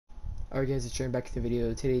Alright guys, it's Jordan back to the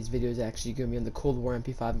video. Today's video is actually going to be on the Cold War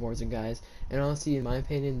MP5 Warzone, guys. And honestly, in my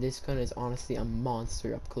opinion, this gun is honestly a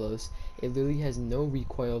monster up close. It literally has no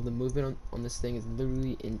recoil. The movement on this thing is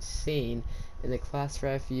literally insane. And the class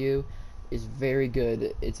ref view is very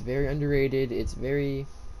good. It's very underrated. It's very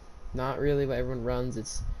not really what everyone runs.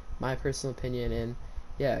 It's my personal opinion. And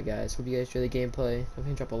yeah, guys, hope you guys enjoy the gameplay. Don't forget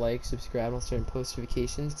to drop a like, subscribe, and I'll start post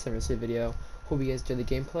notifications to the rest of the video. Hope you guys enjoy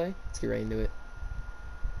the gameplay. Let's get right into it.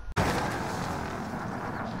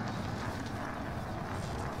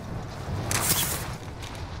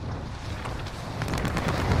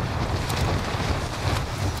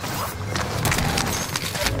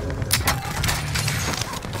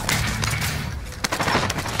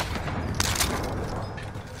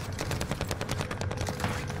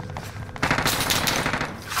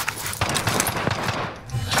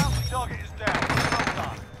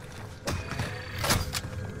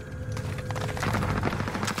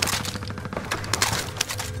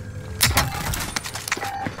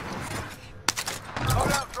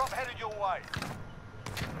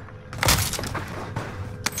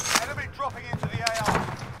 Enemy dropping into the AR.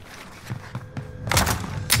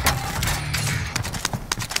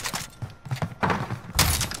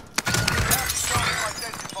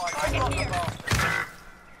 Target here.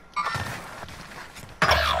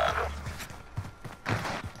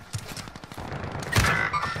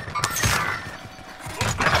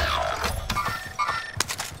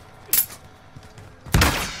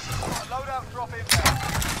 Loadout drop inbound.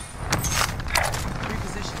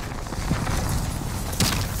 Reposition.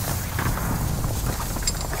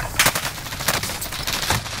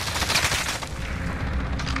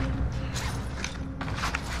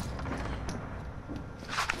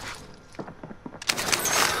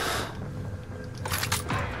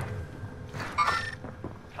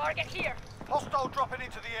 Target here. Hostile dropping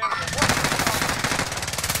into the area.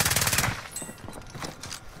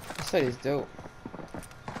 This site is dope.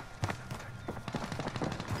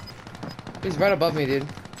 He's right above me, dude.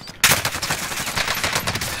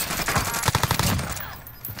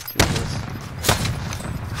 Jesus.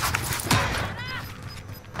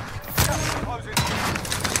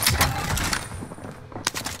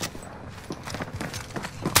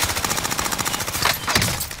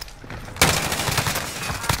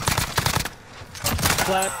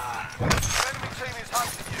 Flat. Enemy team is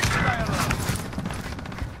hunting you. Stay alert.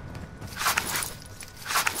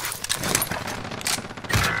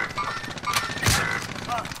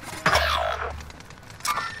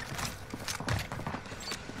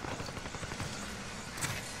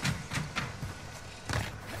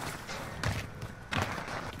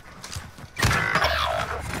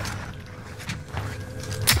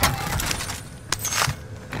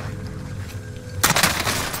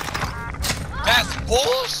 That's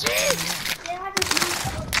bullshit!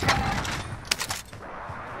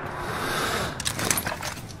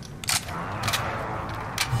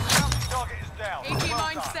 Target is down.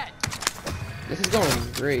 AP9 set. This is going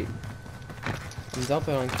great. I'm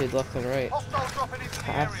dumping on kids left and right. Hostile dropping into the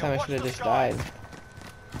Half the time area. I Watch should have the just skies. died.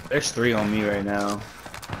 There's 3 on me right now.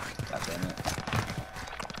 God damn it.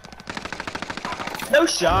 No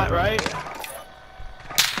shot, right?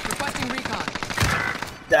 Requesting recon.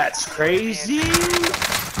 That's crazy!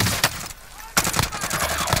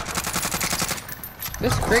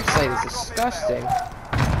 This crick site is disgusting.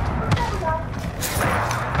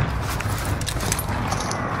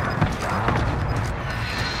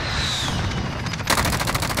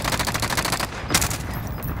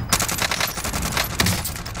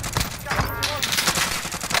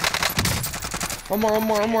 One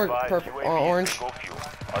more. Purple, orange.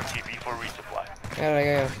 RTB for resupply. I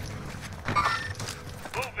got it.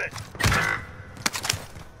 Move it.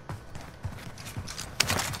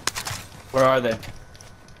 Where are they?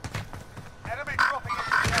 Enemy dropping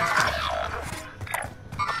into the area.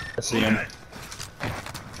 I see him.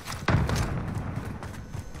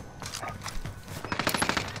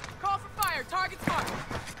 Call for fire. Target's marked.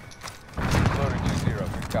 Loader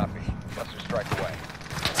 2-0, good copy. Buster strike away.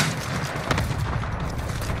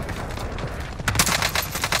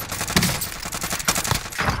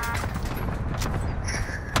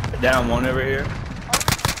 Down one over here.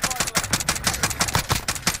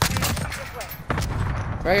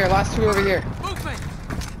 Right here, last 2 over here. Movement.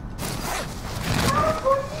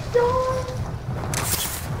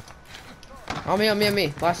 On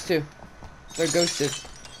me. Last 2. They're ghosted.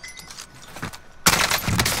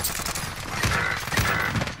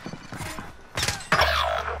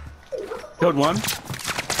 Killed one.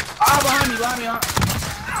 Ah, behind me.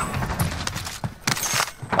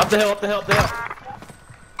 Up the hill.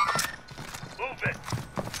 Move it.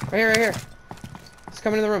 Right here. He's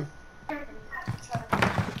coming in the room.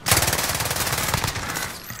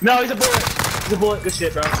 No, he's a bullet. He's a bullet. Good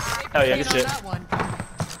shit, bro. Oh yeah, good shit. That one.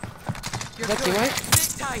 You're Is that good. teammate?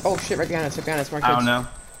 Sit tight. Oh shit, right behind us, Mark. I don't know.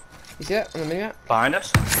 You see that on the minimap? Behind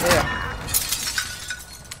us? Yeah.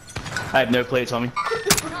 I have no plates on me.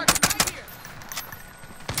 Target right here.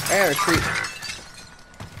 I gotta retreat.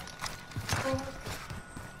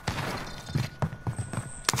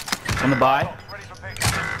 On the buy. Ready for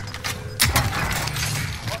pickup.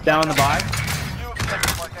 Down on the buy. New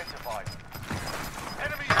objective identified.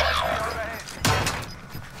 Enemy UAV overhead.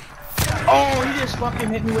 Oh, he just fucking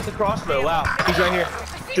hit me with the crossbow. Wow. He's right here.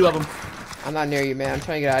 Two of them. I'm not near you, man. I'm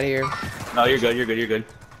trying to get out of here. No, you're good. You're good. You're good.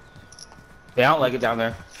 Yeah, I don't like it down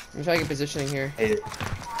there. I'm trying to get positioning here. Hate it. You're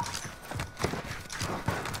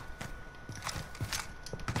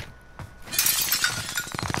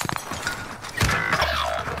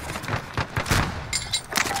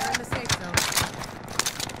in the safe zone.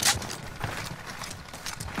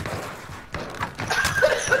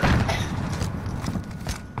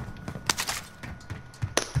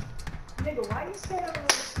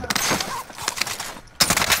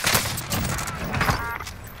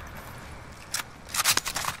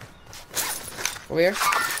 Over here.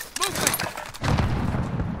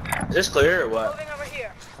 Is this clear or what?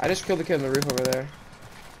 I just killed the kid on the roof over there.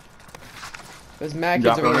 There's mad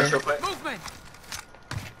Drop kids it on over this here. real quick. Movement.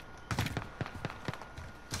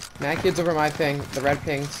 Mad kids over my ping. The red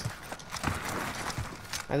pings.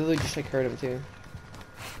 I literally just like heard him too.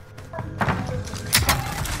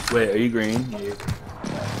 Wait, are you green? Yeah.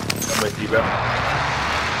 I'm with you, bro.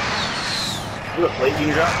 You have a plate you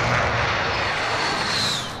can drop?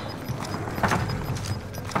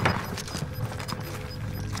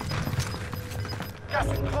 Gas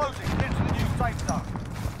is closing. Get to the new safe zone.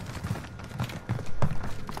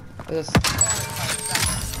 There's a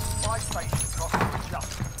Buy station cost to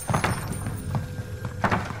adjust.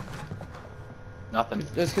 Nothing.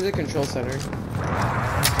 there's a control center. Enemy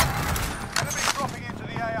dropping into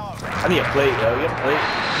the AO. I need a plate, yo. You have a plate?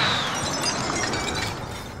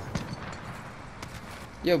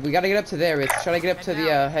 Yo, we gotta get up to there. It's try to get up to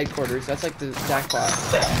the headquarters. That's like the jackpot.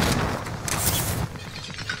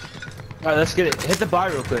 Alright, let's get it. Hit the buy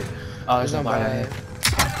real quick. Oh, there's no buy. buy.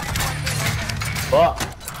 Fuck.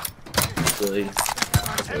 Really?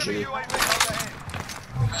 Enemy UAV overhead.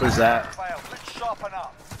 What is that? Failed. Let's sharpen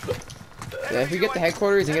up. Yeah, if we get the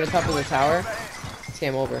headquarters and get on top of the tower, it's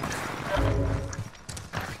game over.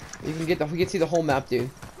 You can get we can see the whole map, dude.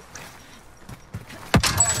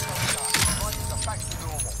 Back to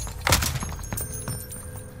normal.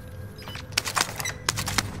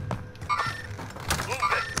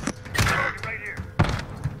 Right here.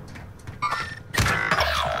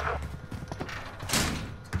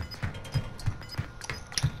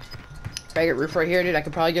 If I get roof right here, dude, I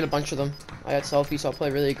could probably get a bunch of them. I got selfie, so I'll play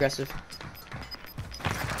really aggressive.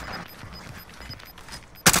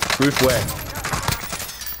 Roof where?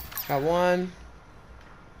 Got one.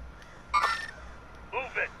 Move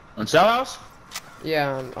it. On cell house?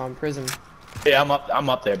 Yeah, on prison. Yeah, I'm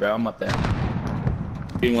up there, bro. I'm up there.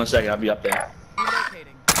 Give me 1 second, I'll be up there.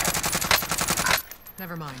 Relocating.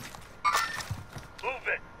 Never mind. Move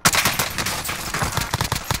it.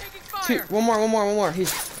 Taking fire. Two, one more.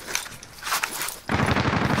 He's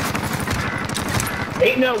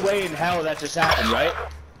Ain't no way in hell that just happened, right?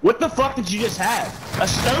 What the fuck did you just have? A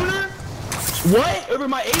stoner? What? Over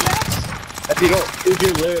my AMAX? If you don't, if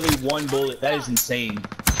you're literally one bullet, that is insane.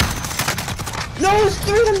 no, there's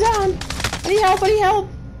three of them down. I need help. Right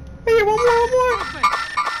here, one more. Movement.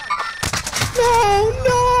 No,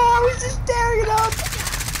 I was just staring it up.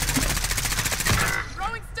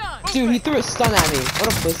 Throwing stun. Dude, he threw a stun at me. What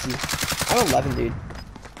a pussy. I'm 11, dude.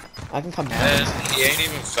 I can come back. And he ain't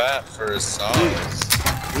even fat for his size.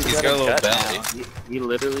 He's got a little belly. He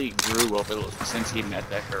literally grew a little since he met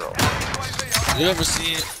that girl. You ever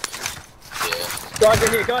see it? Yeah.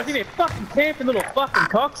 Guys in here, fucking camping little fucking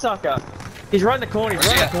cocksucker. He's right in the corner,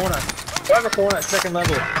 Right in the corner, second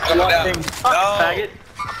level. The Coming white down. thing. No. Faggot.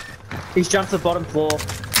 He's jumped to the bottom floor.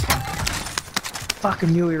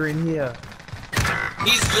 Fucking knew we were in here.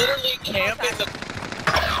 He's literally camping the...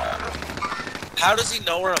 How does he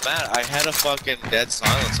know where I'm at? I had a fucking dead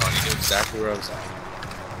silence on. He knew exactly where I was at.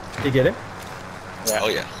 You get it? Yeah. Oh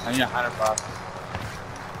yeah. I need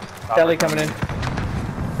 $100. Kelly coming in.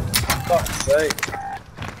 Fuck's sake.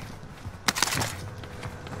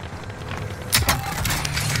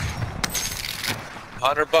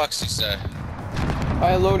 $100, you say?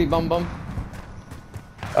 Hi, Lodi, bum.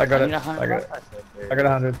 I got I it. need I got it. I got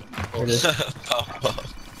 100. Here it is.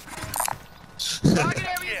 Target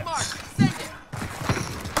area is marked. Send it.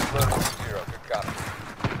 Zero. Good copy.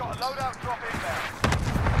 Got a loadout drop inbound.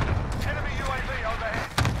 Enemy UAV overhead.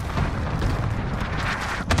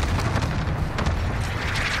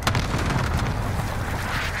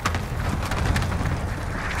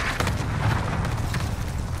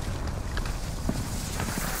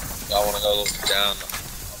 Y'all wanna go down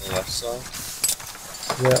on the left side?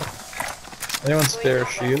 Yeah. Anyone spare a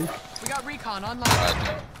shield? We got recon online.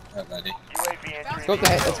 Not ready. UAV Let's entry. go up the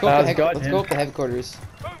let's go up the headquarters.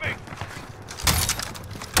 Moving.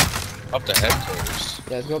 Up to headquarters.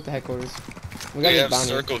 Yeah, let's go up to headquarters. We We got this have bounty.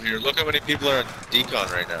 circle here. Look how many people are in decon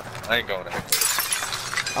right now. I ain't going to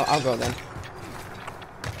headquarters. I'll go then.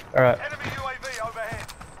 Alright. Enemy UAV overhead.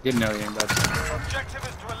 Didn't know you, but Objective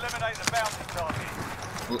is to eliminate the bounty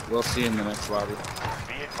target. we'll see in the next lobby.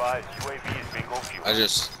 Be advised, UAV is bingo fuel. I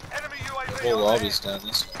just Enemy the UAV whole overhead. lobby's down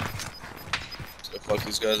this way. So fuck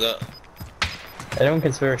these guys up. Anyone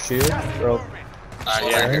can spare a shield? Bro.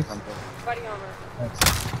 Yeah. Thanks. Body armor.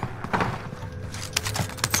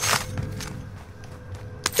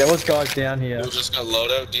 There was guys down here. We just got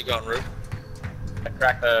loadout, decon roof. I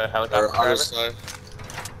cracked the helicopter Or other driver. side.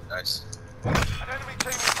 Nice. An enemy team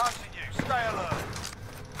is hunting you. Stay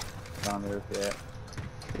alert. On the roof, yeah.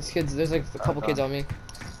 These kids, there's like a couple kids on me.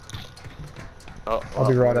 Oh, I'll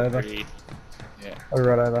be right over. pretty- Yeah. I'll be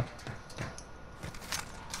right over.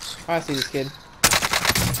 I see this kid.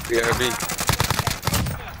 BRB.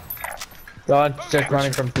 Guy just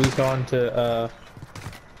running from Decon to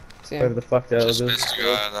See wherever him. the fuck that Just was. missed a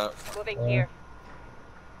guy on that. Moving here.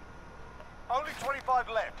 Only 25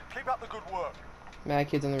 left. Keep up the good work. Mad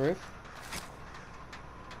kids on the roof.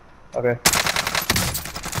 Okay.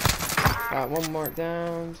 Got one mark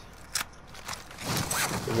down.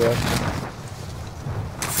 Good work.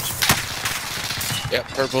 Yep,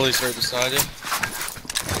 purple is right beside him.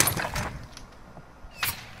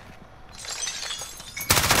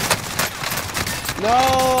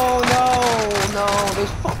 No, there's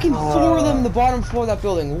fucking four of them in the bottom floor of that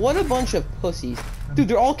building. What a bunch of pussies. Dude,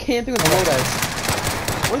 they're all camping with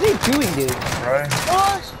loadouts. What are they doing, dude? Right.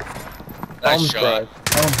 Nice shot.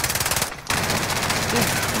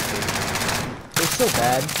 They're so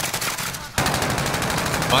bad.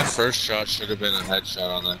 My first shot should have been a headshot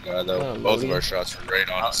on that guy, though. Oh, Both of really? our shots were right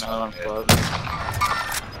on his Another one head. close.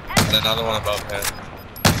 And another one above head.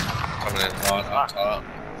 Coming in hot on top.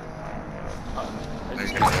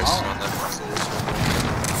 Making a waste on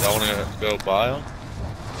that. Y'all wanna go bio?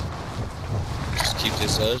 Just keep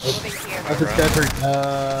this edge. Moving here. That's a separate,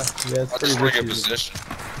 yeah, it's I'll pretty just bring a risky. position.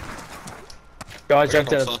 Guys We're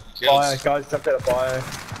jumped gonna out of fucking kill bio, us. guys jumped out of bio.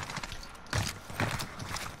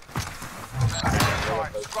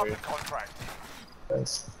 Right, scrub the contract.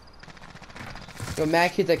 Thanks. Yo,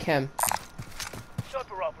 mad kids at chem.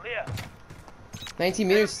 Chopper up, clear. 19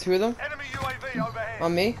 meters, two of them. Enemy UAV overhead.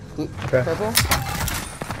 On me. Blue, Okay. purple.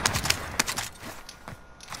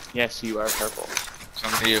 Yes, you are purple.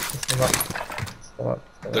 Coming to you. Stand up. Stand up.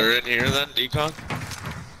 They're in here then, decon?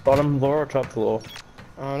 Bottom floor or top floor?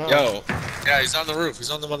 I don't know. Yo. Yeah, he's on the roof. He's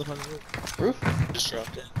on the motherfucking roof. Roof? Just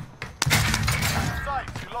dropped in.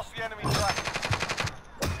 Safe, you lost the enemy track.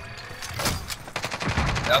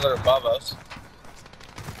 Now they're above us.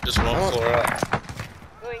 Just one Oh. floor up.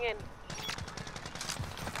 Going in.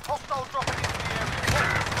 Hostile dropping into the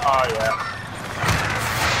area. Oh, yeah.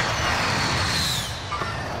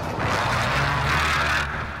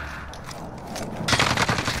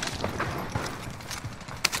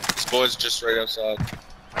 This boy's just right outside.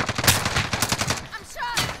 I'm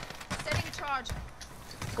shot. Setting charge.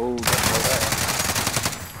 Oh, don't know that.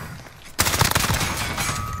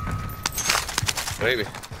 Baby.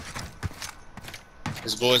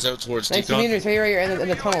 This boy's out towards 19 decon. meters, right here, in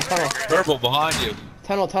the tunnel. Purple behind you.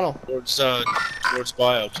 Tunnel. Towards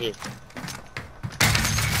bio too.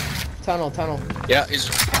 Tunnel. Yeah, he's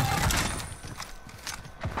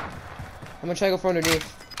I'm gonna try to go for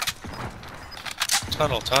underneath.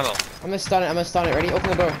 tunnel. I'm gonna stun it. Ready? Open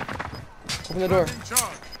the door.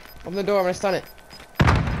 Open the door. I'm gonna stun it.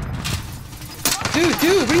 Dude,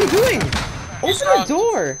 what are you doing? Open the knocked.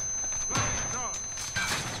 door.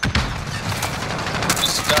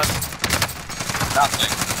 He's done.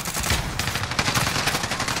 Nothing.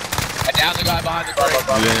 And down the guy behind the crate.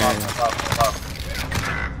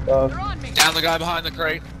 They're on me. Down the guy behind the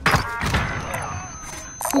crate.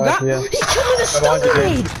 Who got? yeah. He killed me with a stun Behind you,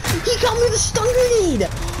 grenade. He got me with a stun grenade.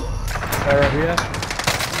 Right here.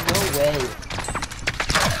 No way.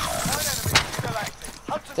 Still active.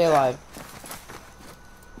 Hunt Stay alive.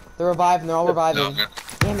 They're reviving. They're all reviving. Okay.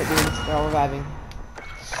 Damn it, dude. They're all reviving.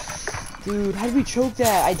 Dude, how did we choke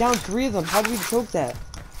that? I downed 3 of them. How did we choke that?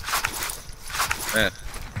 Man.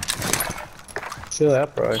 Chill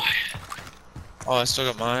out, bro. Oh, I still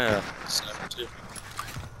got my sniper too.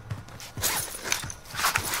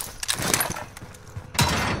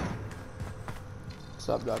 What's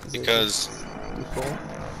up, Dr. Because You full?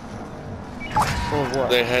 Full of what?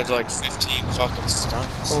 they had like 15 fucking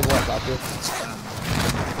stuns. Full of what, Doctor?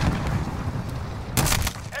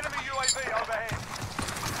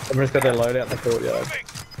 Everyone's got their loadout in the courtyard.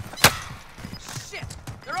 Shit!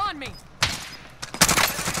 They're on me!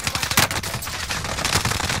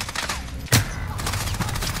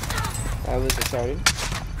 I was retarded.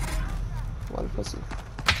 What a pussy.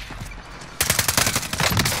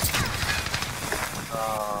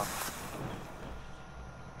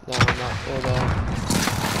 No, I'm not. Hold on.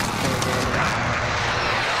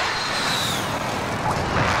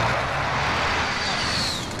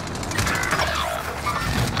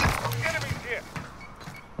 Enemies here.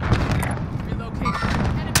 Relocate.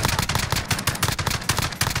 Enemy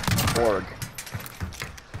Org.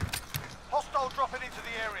 Hostile dropping into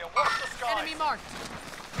the area. Watch the sky. Enemy marked.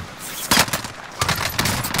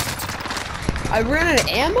 I ran out of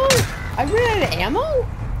ammo? I ran out of ammo?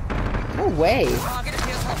 No way. Target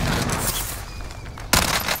appears hostile.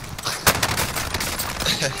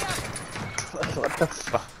 What the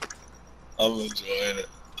fuck? I'm enjoying it.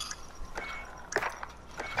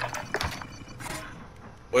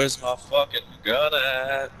 Where's my fucking gun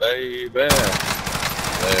at, baby? There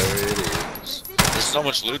it is. There's so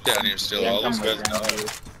much loot down here still. All these guys know.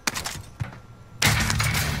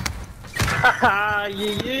 Haha,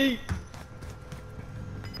 yee.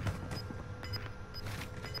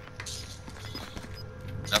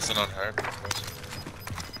 Nothing on her.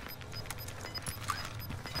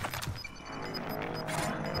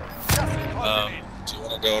 Do you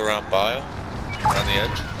want to go around bio? Around the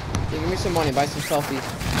edge? Yeah, give me some money, buy some selfies.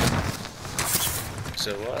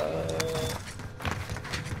 So,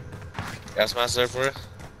 gas mask there for you?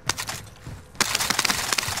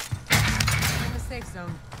 In the safe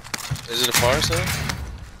zone. Is it a fire sale?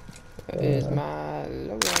 That is my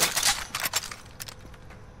logo.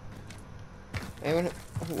 Anyone?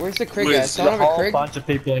 Where's the Krig guys? Don't have a Krig? Bunch of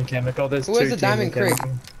people in chemical. There's Who two has the diamond teams in Krig?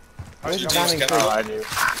 chemical. Where's the Two diamond teams Krig? I do.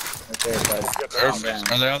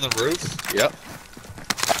 Perfect. Are they on the roof? Yep.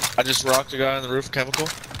 I just rocked a guy on the roof, chemical.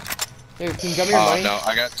 Dude, can you give me your money? No,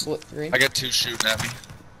 I Green? got two shooting at me.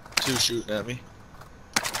 Two shooting at me.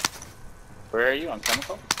 Where are you on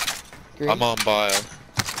chemical? Green? I'm on bio.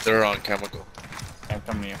 They're on chemical. I'm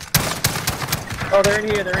coming here. Oh, they're in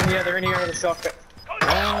here. They're in here. They're in here with a shotgun.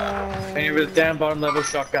 And you with a down bottom level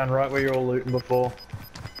shotgun, right where you're all looting before.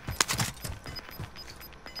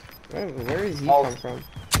 Where is he come from?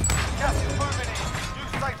 Gas is moving in. New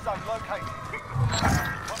safe zone located.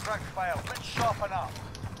 Contract failed. Let's sharpen up.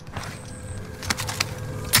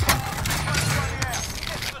 Running out.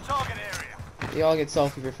 Get to the target area. You all get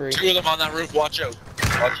selfie for free. Two of them on that roof. Watch out.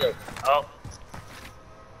 Watch out. Oh.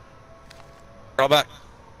 Draw back.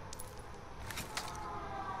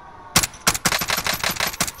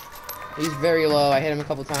 He's very low. I hit him a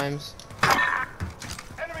couple times.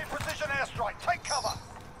 Enemy precision airstrike. Take cover.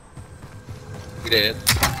 We did.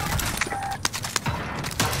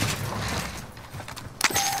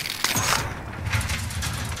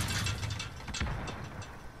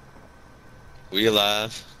 We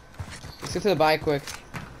alive. Let's get to the buy quick.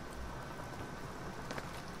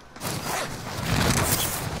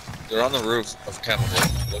 They're on the roof of chemical.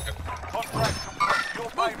 Looking. Contract complete. Your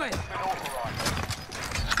payment Movement. has been authorized.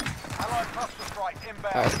 Allied cluster strike inbound.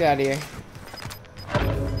 Alright, let's get out of here.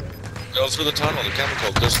 Go through the tunnel, the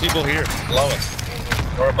chemical. There's people here, below us.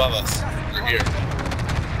 Or above us. They're here.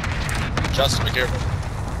 Justin, be careful.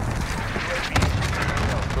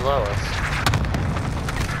 Below us.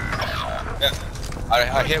 Yeah.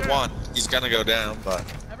 I hit one. He's gonna go down, but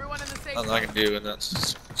Everyone in the safe nothing zone. I can do, and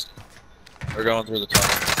that's... They're going through the tunnel.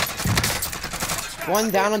 One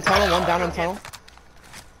down on tunnel, one down on tunnel.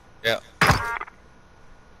 Yeah.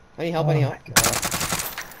 Any help, any help?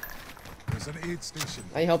 There's an aid station.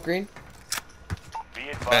 Any help, Green? Be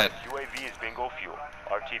advised, UAV is bingo fuel.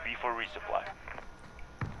 RTB for resupply.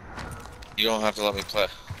 You don't have to let me play.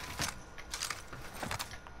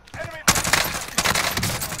 Enemy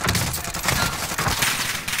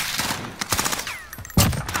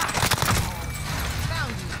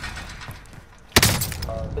Found you.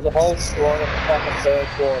 There's a whole squad on the fucking third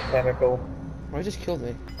floor of chemical. Oh, he just killed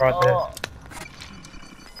me. Right there. Oh.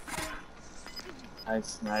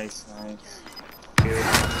 Nice, nice, nice.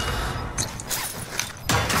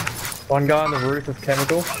 One guy on the roof of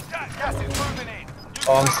chemical. contact. Gas is moving in.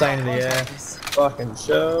 Oh, I'm staying in the air. Fucking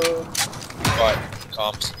show. Quiet.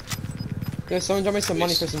 Comps. Yo, someone drop me some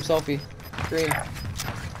money for some selfie. Green.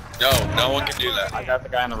 No, no one can do that. I got the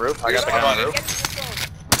guy on the roof. I got the guy on the roof.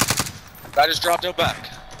 Guy just dropped out back.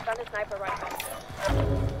 Found a sniper rifle.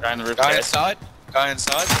 Guy on the roof. Guy dead. inside. Guy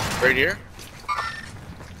inside. Right here.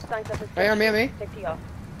 Signs of Right here, me, on me. Take off.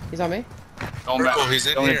 He's on me. Going back. Purple, he's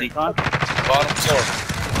in Going here. to decon. Bottom floor.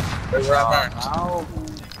 Where's Rat Barnes? Oh.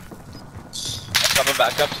 Coming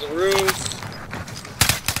back up to the roof.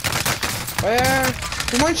 Where?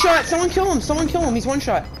 He's one shot. Someone kill him. Someone kill him. He's one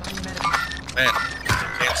shot. Man,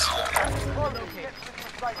 can't see that.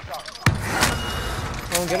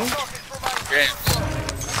 Someone get him. James,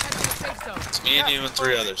 it's me and you and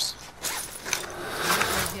 3 others.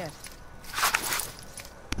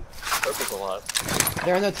 Purple's a lot.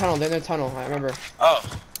 They're in the tunnel. They're in the tunnel. I remember. Oh,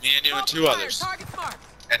 me and you and 2 others. Target's marked.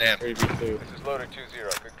 And him. 3v2. This is loader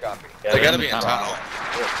 2-0. Good copy. Yeah, They they're gotta be in tunnel. tunnel.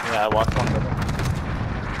 Yeah, I walked on them.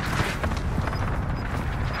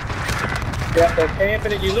 Yeah, they're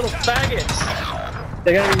camping it, you little faggots!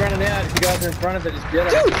 They're gonna be running out. If you guys are in front of it, just get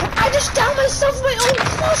them. Dude, I just downed myself with my own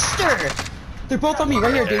cluster. They're both on me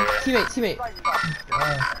right here, dude. Teammate.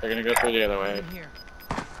 They're gonna go through the other way. Here.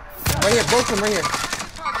 Right here. Both of them right here.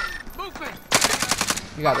 Target. Movement.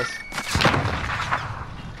 You got this.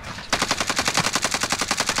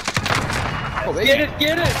 Oh, baby.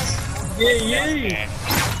 Get it! Yeah!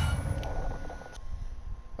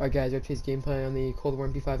 Alright guys, today's gameplay on the Cold War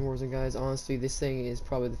MP5 Warzone, guys. Honestly, this thing is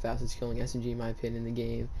probably the fastest killing SMG in my opinion in the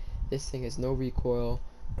game. This thing has no recoil.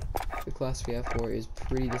 The class we have for it is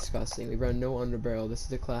pretty disgusting. We run no underbarrel. This is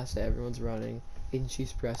the class that everyone's running. Agent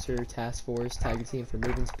Chief Suppressor, Task Force, Tag Team for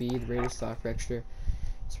movement speed, Raider stock for extra,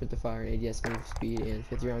 sprint to fire, and ADS move speed, and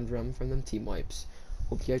 50 round drum from them team wipes.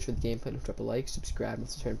 Hope you guys enjoyed the gameplay. Don't drop a like, subscribe, and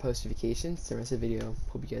turn post notifications to the rest of the video.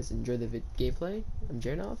 Hope you guys enjoy the gameplay. I'm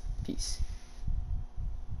Jarenov. Peace.